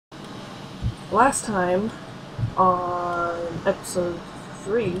Last time, on episode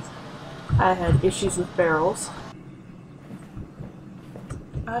 3, I had issues with barrels.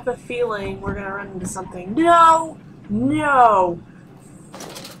 I have a feeling we're gonna run into something. No! No!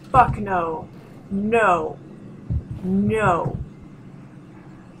 Fuck no. No. No.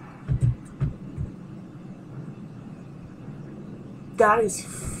 That is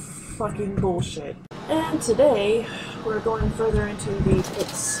fucking bullshit. And today, we're going further into the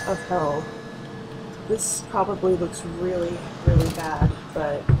pits of hell. This probably looks really, really bad,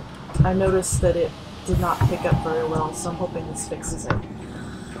 but I noticed that it did not pick up very well, so I'm hoping this fixes it.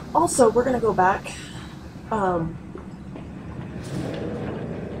 Also, we're gonna go back. I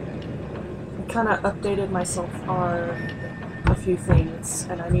kind of updated myself on a few things,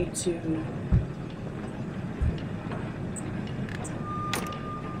 and I need to...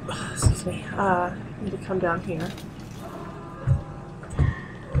 excuse me. Need to come down here.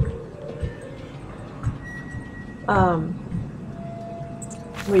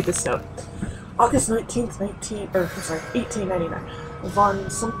 Read this note. August 19th, 1899. Von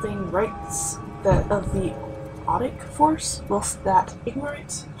something writes that of the Odic force, whilst that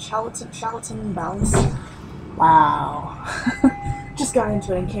ignorant charlatan bounds. Wow. Just got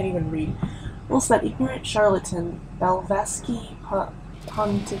into it and can't even read. Whilst that ignorant charlatan Blavatsky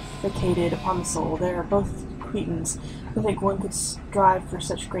pontificated upon the soul, they are both cretins. I think one could strive for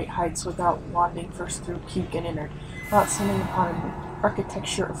such great heights without wanding first through puke and innard, without stumbling upon an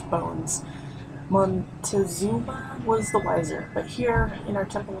architecture of bones. Montezuma was the wiser, but here, in our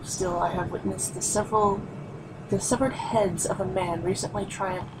temple of steel, I have witnessed the severed heads of a man recently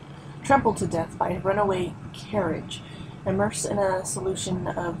trampled to death by a runaway carriage, immersed in a solution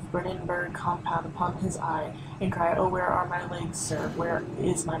of Brandenburg compound upon his eye, and cry, "Oh, where are my legs, sir? Where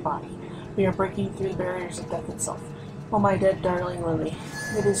is my body? We are breaking through the barriers of death itself. Oh, my dead darling Lily,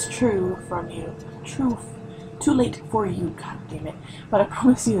 it is true from you, too late for you, God damn it. But I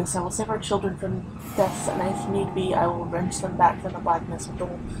promise you this, I will save our children from death, and if need be, I will wrench them back from the blackness with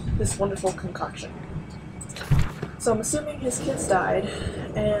this wonderful concoction." So I'm assuming his kids died,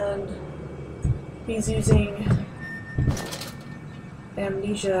 and he's using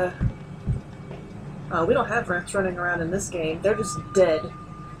Amnesia. We don't have rats running around in this game, they're just dead.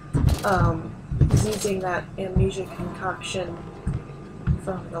 He's using that Amnesia concoction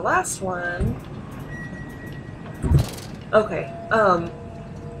from the last one. Okay,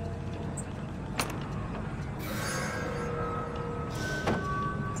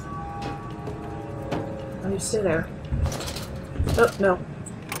 you stay there. Oh, no.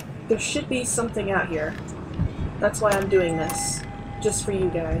 There should be something out here. That's why I'm doing this. Just for you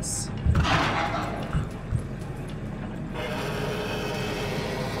guys.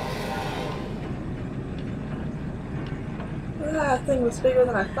 That thing was bigger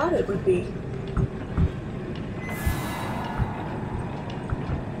than I thought it would be.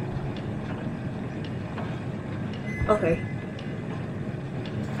 Okay.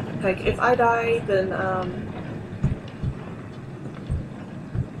 Like, if I die, then,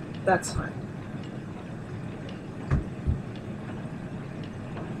 that's fine.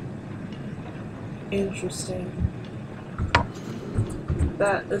 Interesting.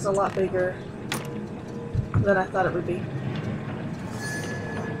 That is a lot bigger than I thought it would be.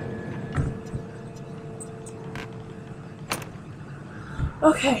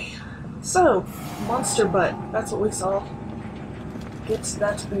 Okay, so, monster butt, that's what we saw. Gets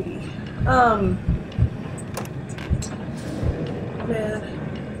that booty. Man.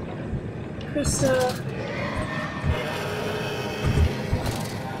 Krista.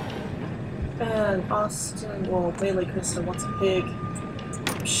 And Austin, well, mainly Krista wants a pig.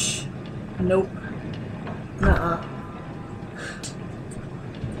 Psh. Nope. Nuh-uh.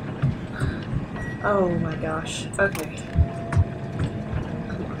 Oh my gosh. Okay.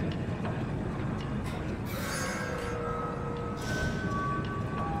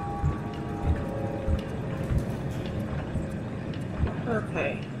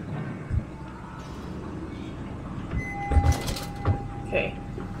 Okay. Okay.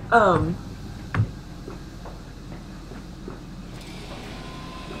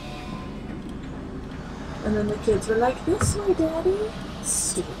 And then the kids were like, "This way, Daddy."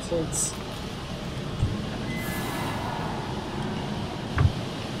 Stupid kids.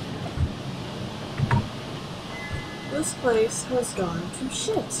 This place has gone to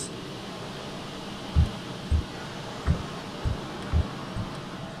shit.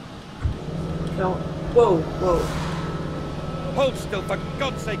 No. Whoa, whoa. Hold still, for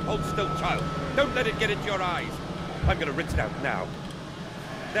God's sake, hold still, child. Don't let it get into your eyes. I'm gonna rinse it out now.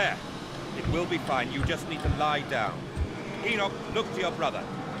 There. It will be fine. You just need to lie down. Enoch, look to your brother.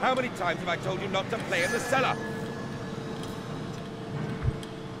 How many times have I told you not to play in the cellar?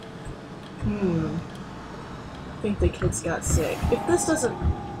 I think the kids got sick. If this doesn't...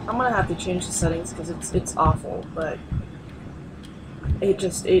 I'm gonna have to change the settings because it's awful, but... it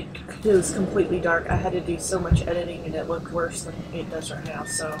was completely dark. I had to do so much editing and it looked worse than it does right now,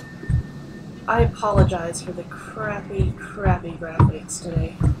 so... I apologize for the crappy graphics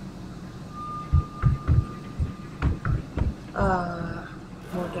today.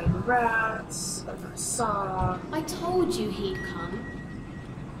 More dead rats, a saw... I told you he'd come.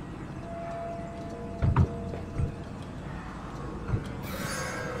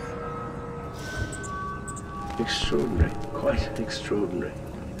 Extraordinary, quite extraordinary.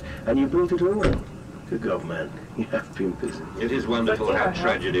 And you built it all? Good God, man, you have been busy. It is wonderful how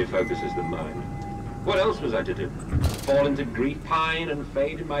tragedy focuses the mind. What else was I to do? Fall into grief, pine, and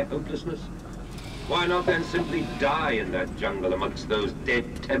fade in my hopelessness? Why not then simply die in that jungle amongst those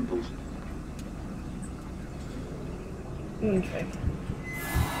dead temples? Okay.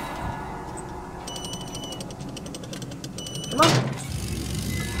 Come on.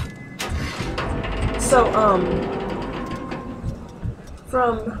 So,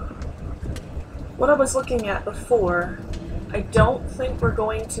 from what I was looking at before, I don't think we're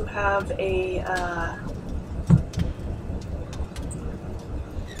going to have a,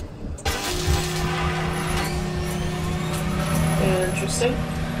 interesting.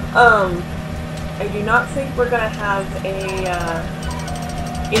 I do not think we're gonna have a,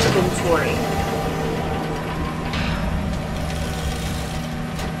 inventory.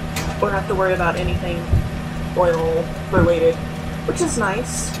 Or have to worry about anything oil related, which is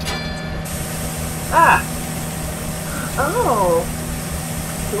nice. Ah! Oh!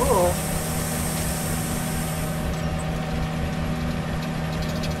 Cool.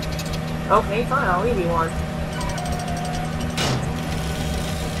 Okay, fine, I'll leave you one.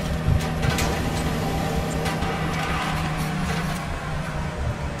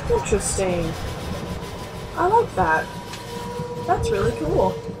 Interesting. I like that. That's really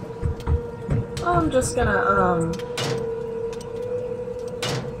cool. I'm just gonna,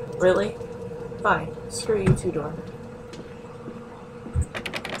 really? Fine. Screw you, two-door.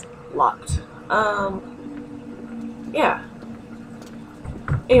 Locked. Yeah.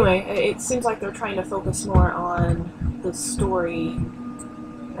 Anyway, it seems like they're trying to focus more on the story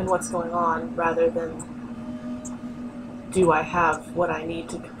and what's going on, rather than do I have what I need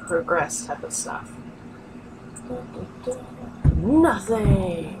to progress type of stuff.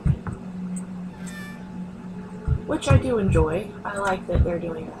 Nothing! Which I do enjoy. I like that they're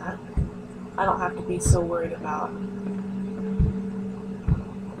doing that. I don't have to be so worried about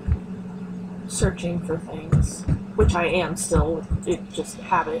searching for things. Which I am still. It just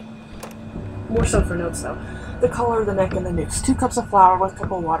habit. More so for notes though. The collar, the neck, and the noose. 2 cups of flour, 1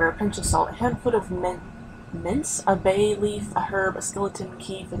 cup of water, a pinch of salt, a handful of mince, a bay leaf, a herb, a skeleton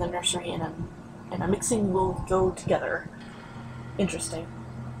key for the nursery, and a mixing will go together. Interesting.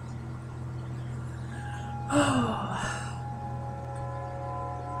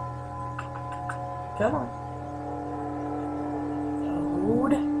 Come on.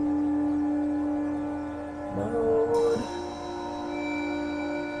 Load. Load.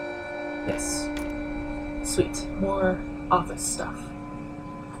 Yes. Sweet. More office stuff.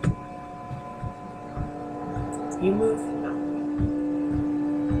 You move? No.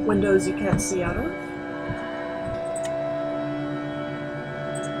 Windows you can't see out of.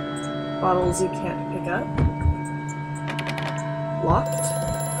 Bottles you can't pick up. Locked.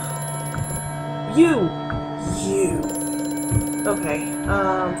 You! Okay,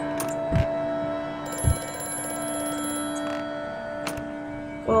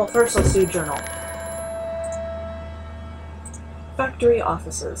 well, first let's do journal. Factory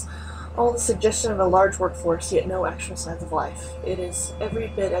offices. All the suggestion of a large workforce, yet no actual signs of life. It is every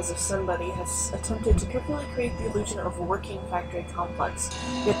bit as if somebody has attempted to carefully create the illusion of a working factory complex,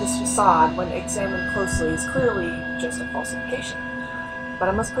 yet this facade, when examined closely, is clearly just a falsification. But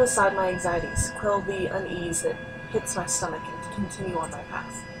I must put aside my anxieties, quell the unease that hits my stomach, and continue on my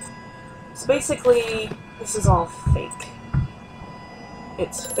path. So basically, this is all fake.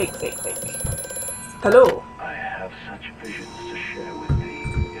 It's fake. Hello! I have such visions to share with thee,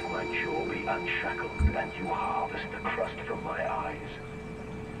 if my jaw be unshackled, and you harvest the crust from my eyes.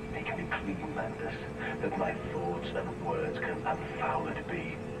 Make me clean, Mandus, that my thoughts and words can unfouled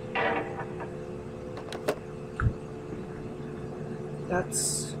be.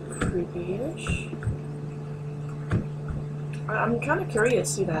 That's creepy-ish. I'm kind of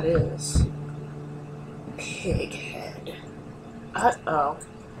curious who that is. Pig head. Uh-oh.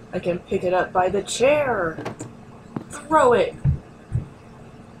 I can pick it up by the chair. Throw it.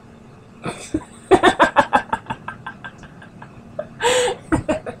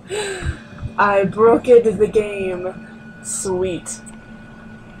 I broke into the game. Sweet.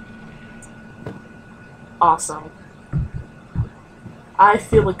 Awesome. I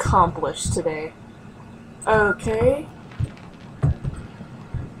feel accomplished today. Okay.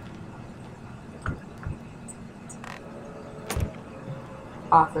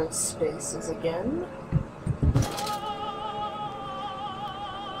 Office spaces again.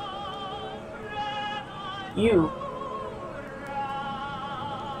 You.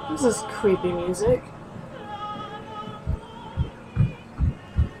 This is creepy music.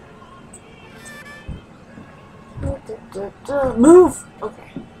 Move!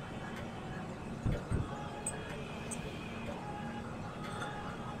 Okay.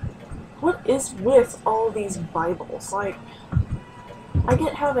 What is with all these Bibles? Like, I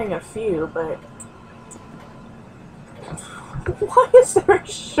get having a few, but why is there a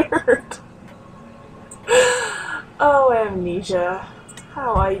shirt? Oh, Amnesia,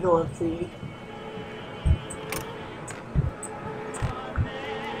 how I love thee.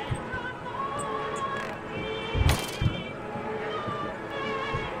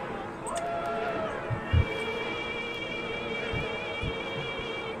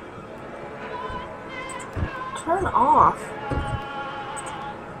 Turn off.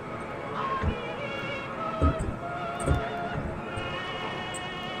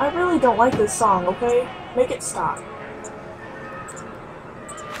 I really don't like this song, okay? Make it stop.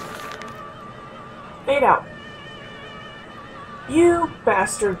 Fade out. You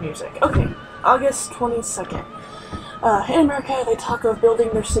bastard music. Okay, August 22nd. In America, they talk of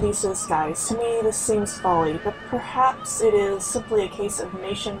building their cities to the skies. To me, this seems folly, but perhaps it is simply a case of a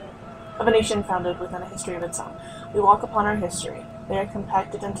nation founded within a history of its own. We walk upon our history. They are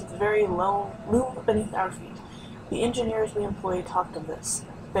compacted into the very loom beneath our feet. The engineers we employ talked of this.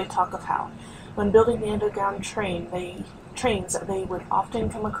 They talk of how, when building the underground trains, they would often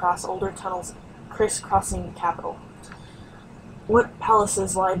come across older tunnels crisscrossing the capital. What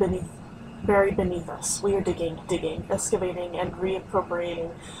palaces lie buried beneath us? We are digging, excavating, and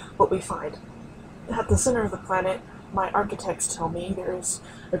reappropriating what we find. At the center of the planet, my architects tell me, there is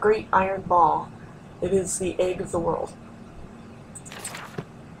a great iron ball. It is the egg of the world.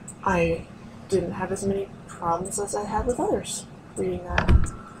 I didn't have as many problems as I had with others reading that.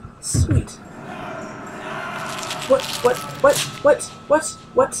 Sweet. What? What?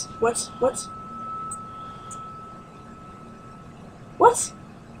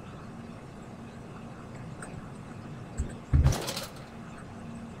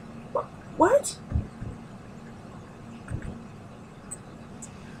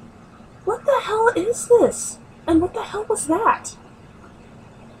 What the hell is this? And what the hell was that?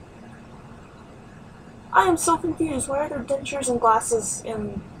 I am so confused. Why are there dentures and glasses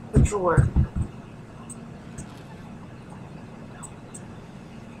in the drawer?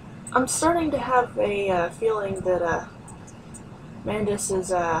 I'm starting to have a feeling that Mandus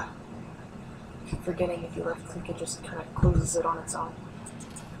is I keep forgetting if you left click it just kind of closes it on its own.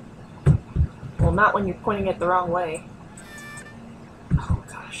 Well, not when you're pointing it the wrong way. Oh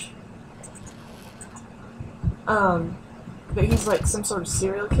gosh. But he's like some sort of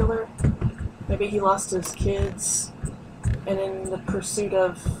serial killer. Maybe he lost his kids, and in the pursuit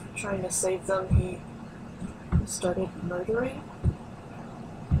of trying to save them, he started murdering?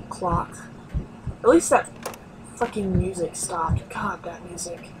 Clock. At least that fucking music stopped. God, that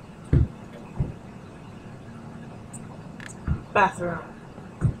music. Bathroom.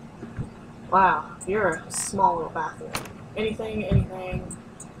 Wow, you're a small little bathroom. Anything?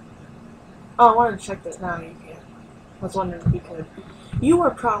 Oh, I wanted to check this. No, you can't. I was wondering if you could. You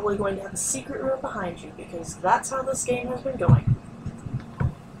are probably going to have a secret room behind you, because that's how this game has been going.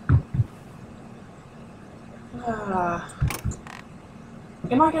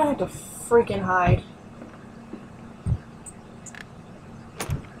 Am I gonna have to freaking hide?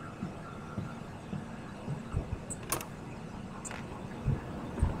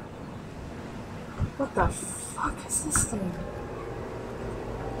 What the fuck is this thing?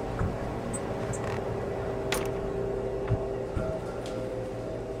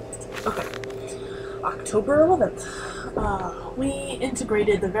 Okay. October 11th. We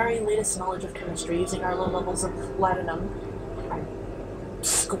integrated the very latest knowledge of chemistry using our low levels of platinum.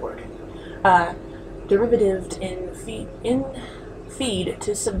 Scored. Derivative in feed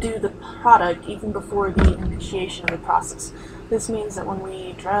to subdue the product even before the initiation of the process. This means that when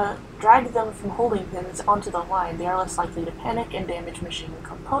we drag them from holding pins onto the line, they are less likely to panic and damage machine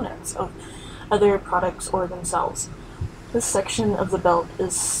components of other products or themselves. This section of the belt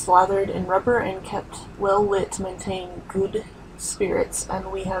is slathered in rubber and kept well lit to maintain good spirits,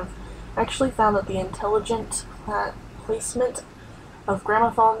 and we have actually found that the intelligent placement of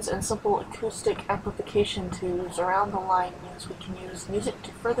gramophones and simple acoustic amplification tubes around the line means we can use music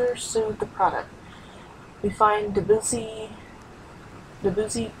to further soothe the product. We find Debussy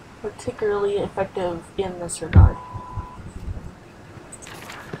particularly effective in this regard.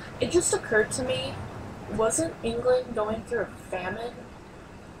 It just occurred to me, wasn't England going through a famine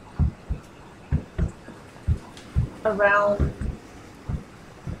around,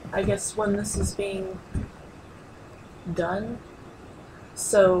 I guess, when this is being done?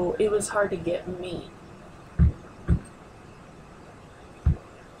 So it was hard to get meat.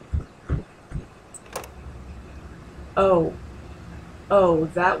 Oh,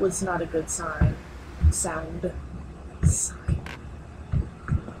 that was not a good sign. Sign.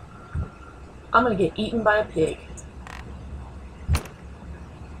 I'm gonna get eaten by a pig.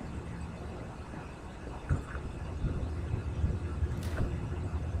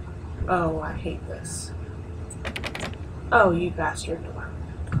 Oh, I hate this. Oh, you bastard.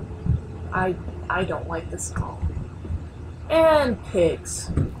 I don't like this at all. And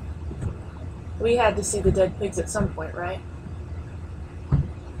pigs. We had to see the dead pigs at some point, right?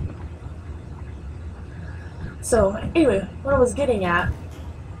 So, anyway, what I was getting at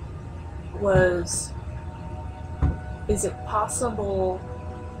was, is it possible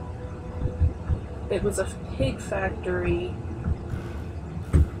it was a pig factory,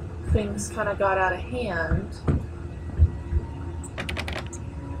 things kind of got out of hand,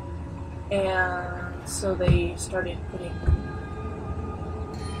 and so they started putting...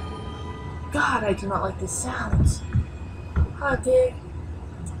 God, I do not like these sounds. Hi, pig.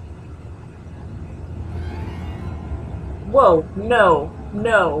 Whoa, no,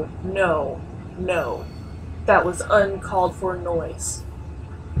 no, no, no. That was uncalled for noise.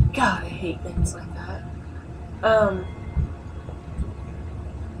 God, I hate things like that.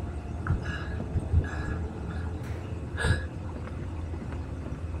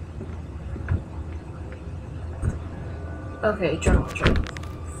 Okay, journal entry.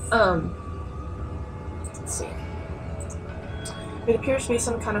 Let's see. It appears to be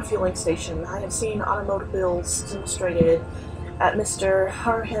some kind of fueling station. I have seen automobiles demonstrated at Mr.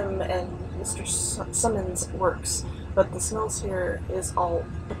 Harham and Mr. Summons' works, but the smell here is all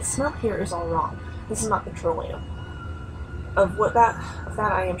wrong. This is not petroleum. Of that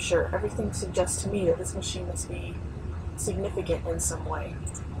I am sure. Everything suggests to me that this machine must be significant in some way.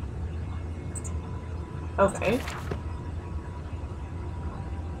 Okay.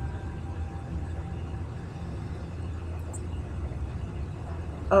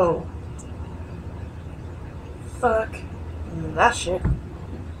 Oh. Fuck that shit.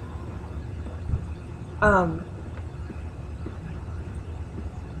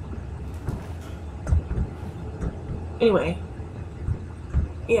 Anyway.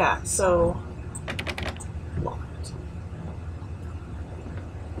 Yeah, so... Locked.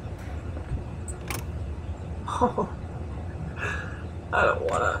 Oh. I don't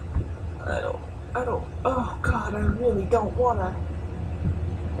wanna... Oh god, I really don't wanna...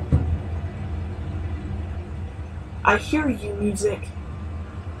 I hear you, music.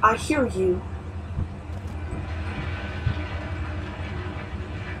 I hear you.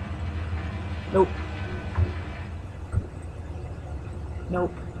 Nope.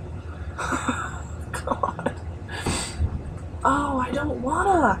 Nope. God. Oh, I don't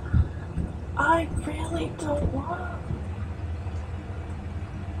wanna. I really don't wanna.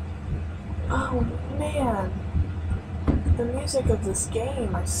 Oh, man. The music of this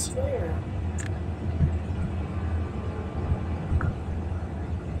game, I swear.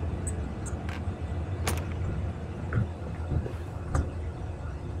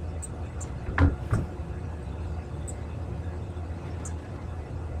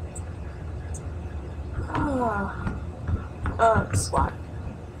 Squat.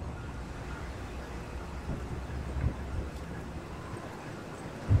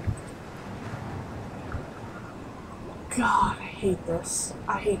 God, I hate this.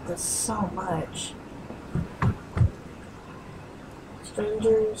 I hate this so much.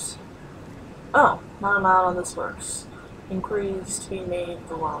 Strangers. Oh, not a mile on this works. Inquiries to be made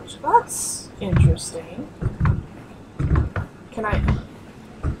for launch. That's interesting. Can I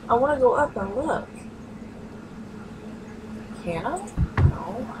want to go up and look. Can I?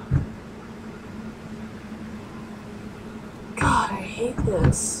 No. God, I hate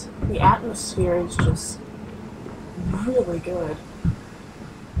this. The atmosphere is just really good.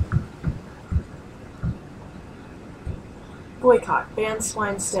 Boycott. Ban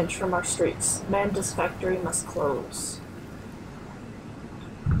swine stench from our streets. Manda's factory must close.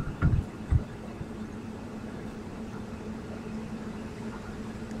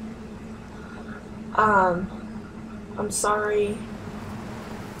 I'm sorry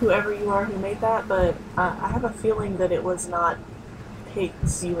whoever you are who made that, but I have a feeling that it was not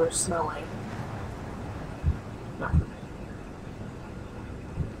pigs you were smelling. No.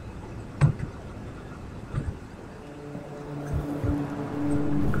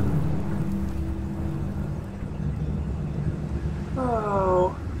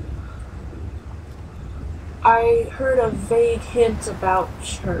 Oh. I heard a vague hint about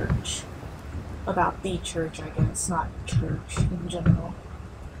church. About the church, I guess, not church in general.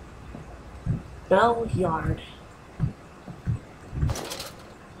 Bell Yard.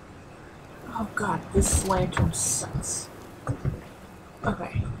 Oh god, this lantern sucks.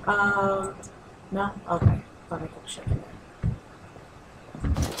 Okay. No? Okay. Thought I could check in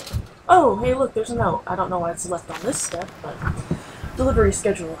there. Oh, hey look, there's a note. I don't know why it's left on this step, but... Delivery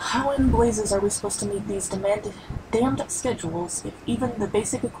schedule. How in blazes are we supposed to meet these damned schedules if even the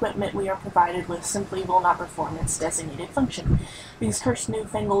basic equipment we are provided with simply will not perform its designated function? These cursed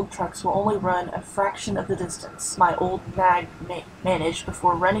newfangled trucks will only run a fraction of the distance my old nag managed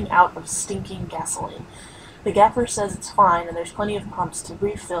before running out of stinking gasoline. The gaffer says it's fine and there's plenty of pumps to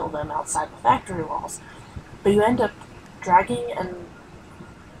refill them outside the factory walls, but you end up dragging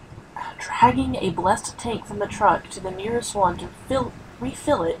a blessed tank from the truck to the nearest one to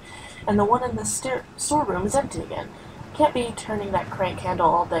refill it, and the one in the storeroom is empty again. Can't be turning that crank handle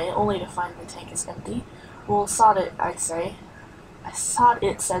all day, only to find the tank is empty. Well, sod it, I say. Sod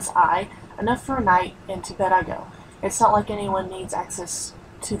it, says I. Enough for a night, and to bed I go. It's not like anyone needs access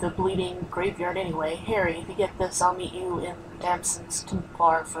to the bleeding graveyard anyway. Harry, if you get this, I'll meet you in Damson's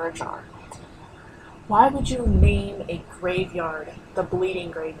Tumblr for a jar. Why would you name a graveyard the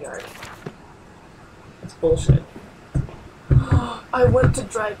bleeding graveyard? It's bullshit. I want to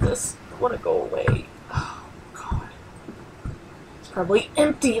drive this. I want to go away. Oh, God. It's probably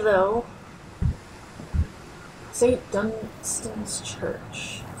empty, though. St. Dunstan's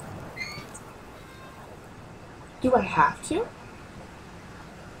Church. Do I have to?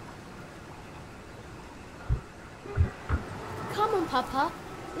 Come on, Papa.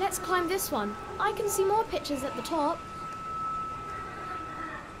 Let's climb this one. I can see more pictures at the top.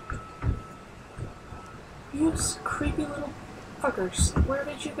 You creepy little fuckers. Where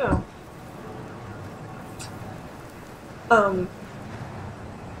did you go?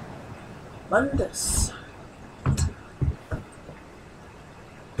 Mundus.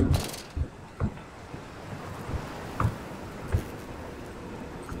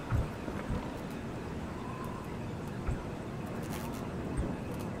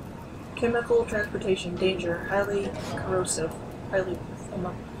 Chemical transportation danger, highly corrosive, highly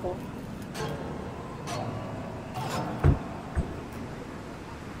flammable.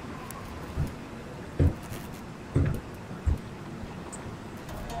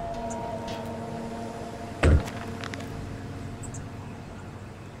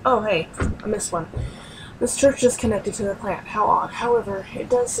 Oh hey, I missed one. This church is connected to the plant. How odd. However, it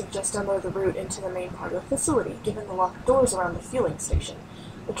does suggest another route into the main part of the facility, given the locked doors around the fueling station.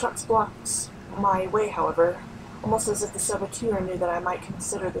 The trucks blocks my way, however, almost as if the saboteur knew that I might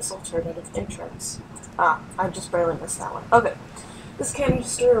consider this alternative entrance. Ah, I just barely missed that one. Okay. This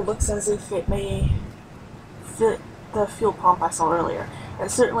canister looks as if it may fit the fuel pump I saw earlier, and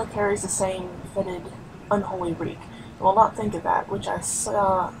it certainly carries the same fetid, unholy reek. I will not think of that, which I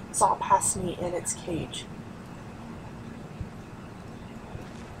saw pass me in its cage.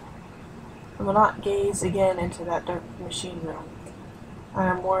 I will not gaze again into that dark machine room. I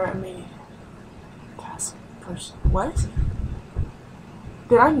am more a task person. What?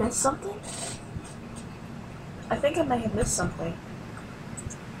 Did I miss something? I think I may have missed something.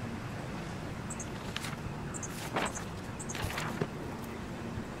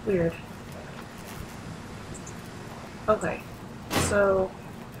 Weird. Okay, so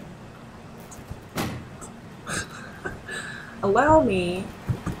allow me.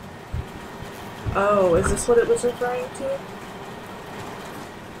 Oh, is this what it was referring to?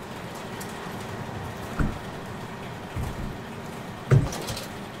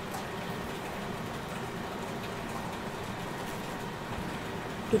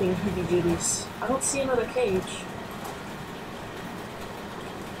 Getting heavy duties. I don't see another cage.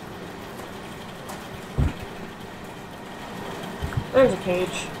 There's a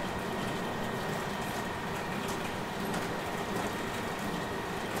cage.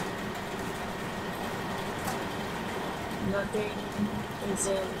 Nothing is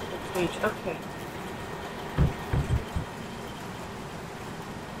in the cage. Okay.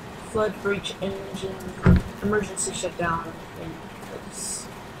 Flood breach engine. Emergency shutdown.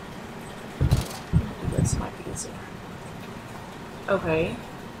 This might be easier. Okay.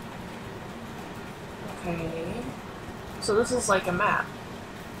 Okay. So this is like a map.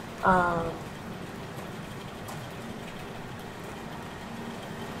 God,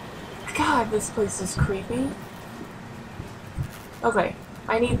 this place is creepy. Okay,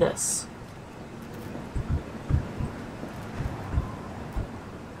 I need this.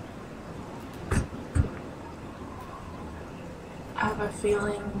 I have a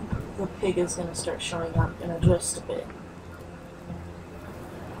feeling the pig is going to start showing up in just a bit.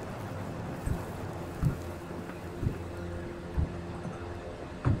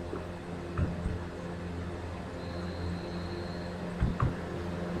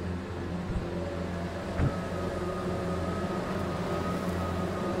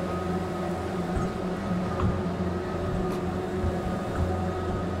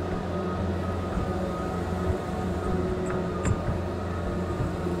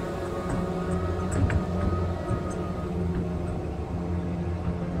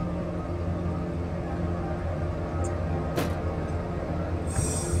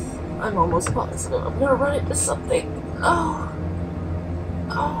 I'm almost positive I'm gonna run into something. Oh.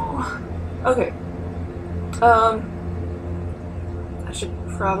 Oh. Okay. I should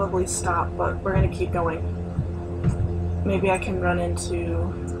probably stop, but we're gonna keep going. Maybe I can run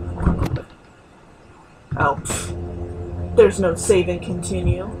into... Oh. Pfft. There's no save and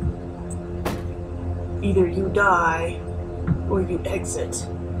continue. Either you die, or you exit.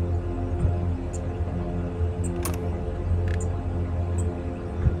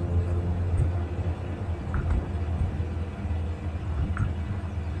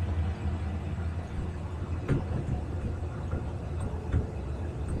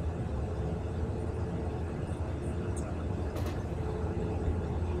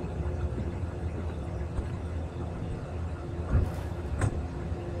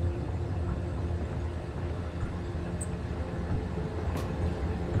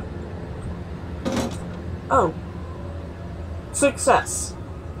 Oh. Success.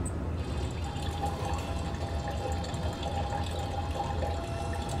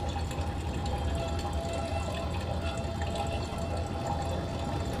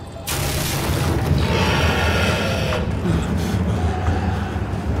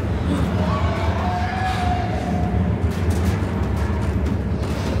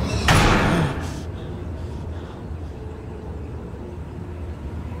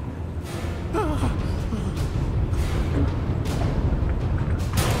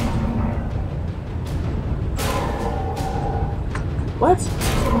 What?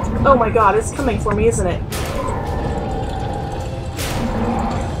 Oh my god, it's coming for me, isn't it?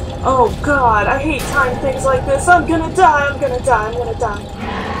 Oh god, I hate time things like this. I'm gonna die, I'm gonna die, I'm gonna die.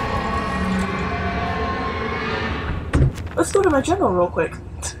 Let's go to my general real quick.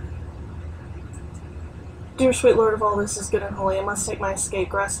 Dear sweet lord of all this is good and holy, I must take my escape,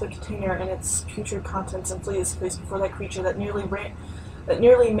 grasp the container and its putrid contents, and flee this place before that creature that nearly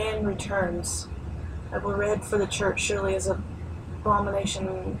man returns. I will head for the church, surely as a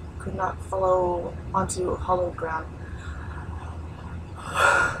abomination could not follow onto hallowed ground.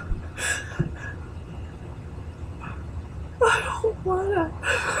 I don't wanna.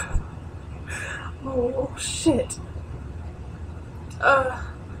 Oh shit. Oh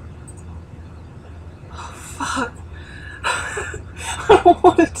fuck. I don't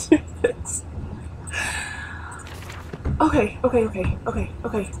want to do this. Okay.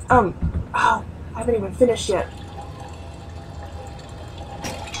 Oh, I haven't even finished yet.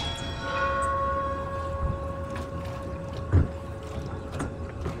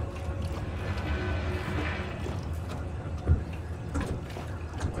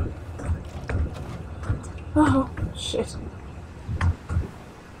 Oh, shit.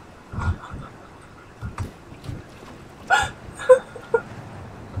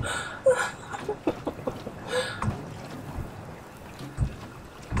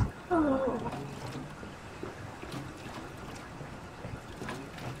 Oh.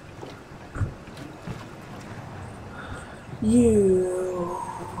 You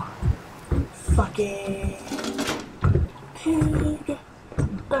fucking pig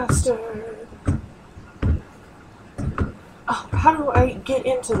bastard. Oh, how do I get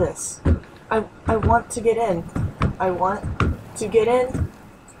into this? I want to get in. I want to get in.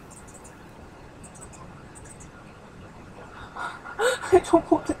 I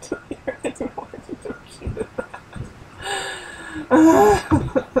don't want to do here anymore.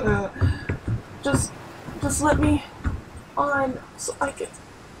 Just let me on so I can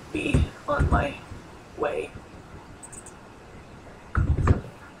be on my way.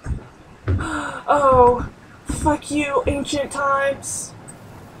 Oh, fuck you, ancient times.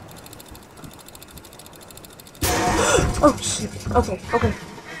 Oh shit. Okay.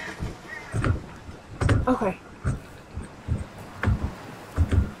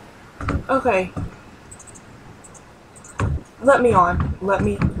 Okay. Let me on. Let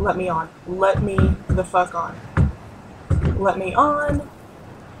me on. Let me the fuck on. Let me on.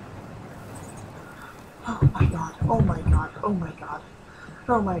 Oh my god. Oh my god. Oh my god.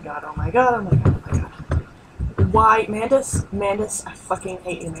 Oh my god. Oh my god. Oh my god. Oh my god. Why? Mandus? Mandus, I fucking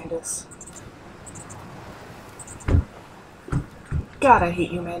hate you, Mandus. God, I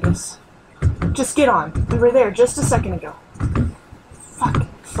hate you, Mandus. Just get on. We were there just a second ago. Fuck.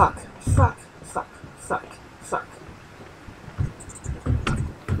 Fuck. Fuck. Fuck. Fuck. Fuck.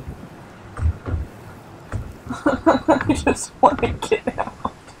 I just want to get out.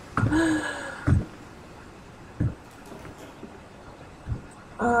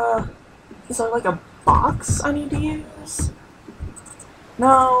 Is there like a box I need to use?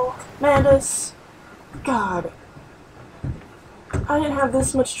 No. Mandus. God. I didn't have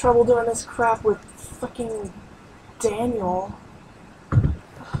this much trouble doing this crap with fucking Daniel.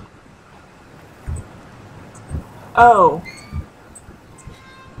 Oh.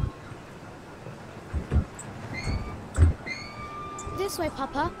 This way,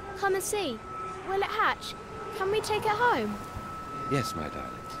 Papa. Come and see. Will it hatch? Can we take it home? Yes, my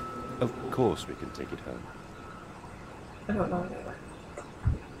darling. Of course we can take it home. I don't know anymore.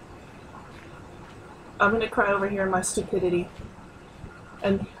 I'm gonna cry over here in my stupidity.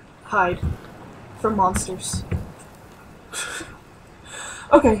 And hide from monsters.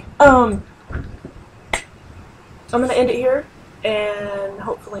 Okay, I'm gonna end it here, and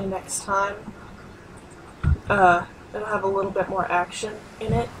hopefully next time, it'll have a little bit more action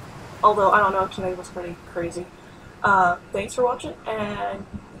in it. Although, I don't know, today was pretty crazy. Thanks for watching, and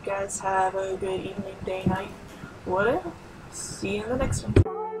you guys have a good evening, day, night, whatever. See you in the next one.